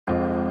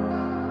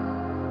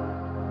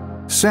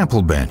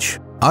SampleBench,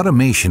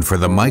 automation for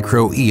the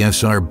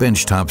microESR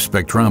benchtop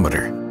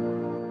spectrometer.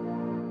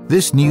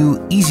 This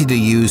new,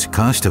 easy-to-use,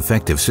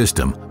 cost-effective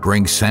system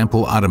brings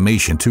sample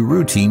automation to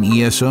routine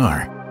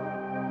ESR,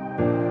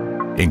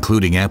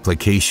 including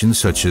applications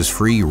such as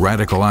free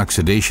radical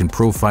oxidation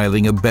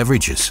profiling of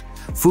beverages,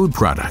 food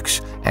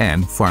products,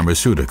 and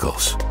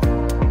pharmaceuticals.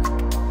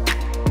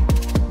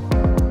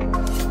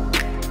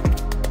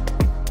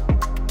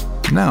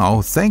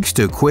 Now, thanks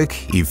to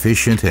quick,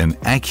 efficient, and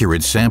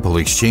accurate sample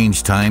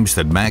exchange times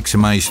that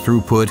maximize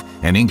throughput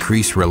and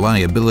increase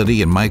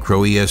reliability in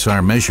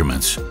microESR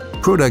measurements,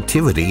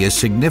 productivity is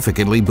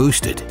significantly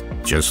boosted.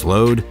 Just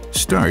load,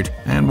 start,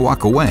 and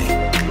walk away.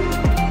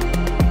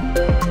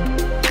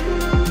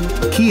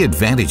 Key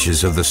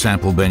advantages of the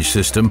SampleBench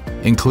system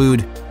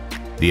include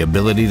the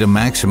ability to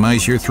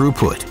maximize your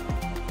throughput,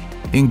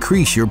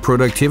 increase your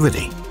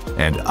productivity,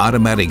 and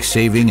automatic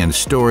saving and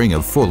storing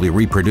of fully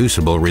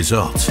reproducible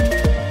results.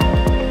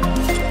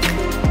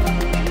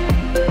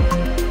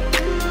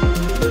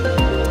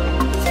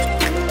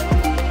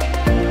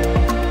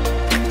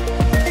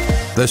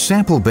 The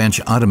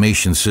SampleBench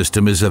automation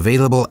system is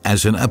available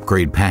as an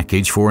upgrade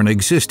package for an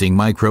existing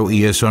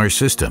microESR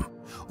system,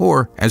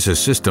 or as a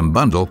system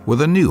bundle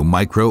with a new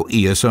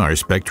microESR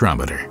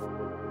spectrometer.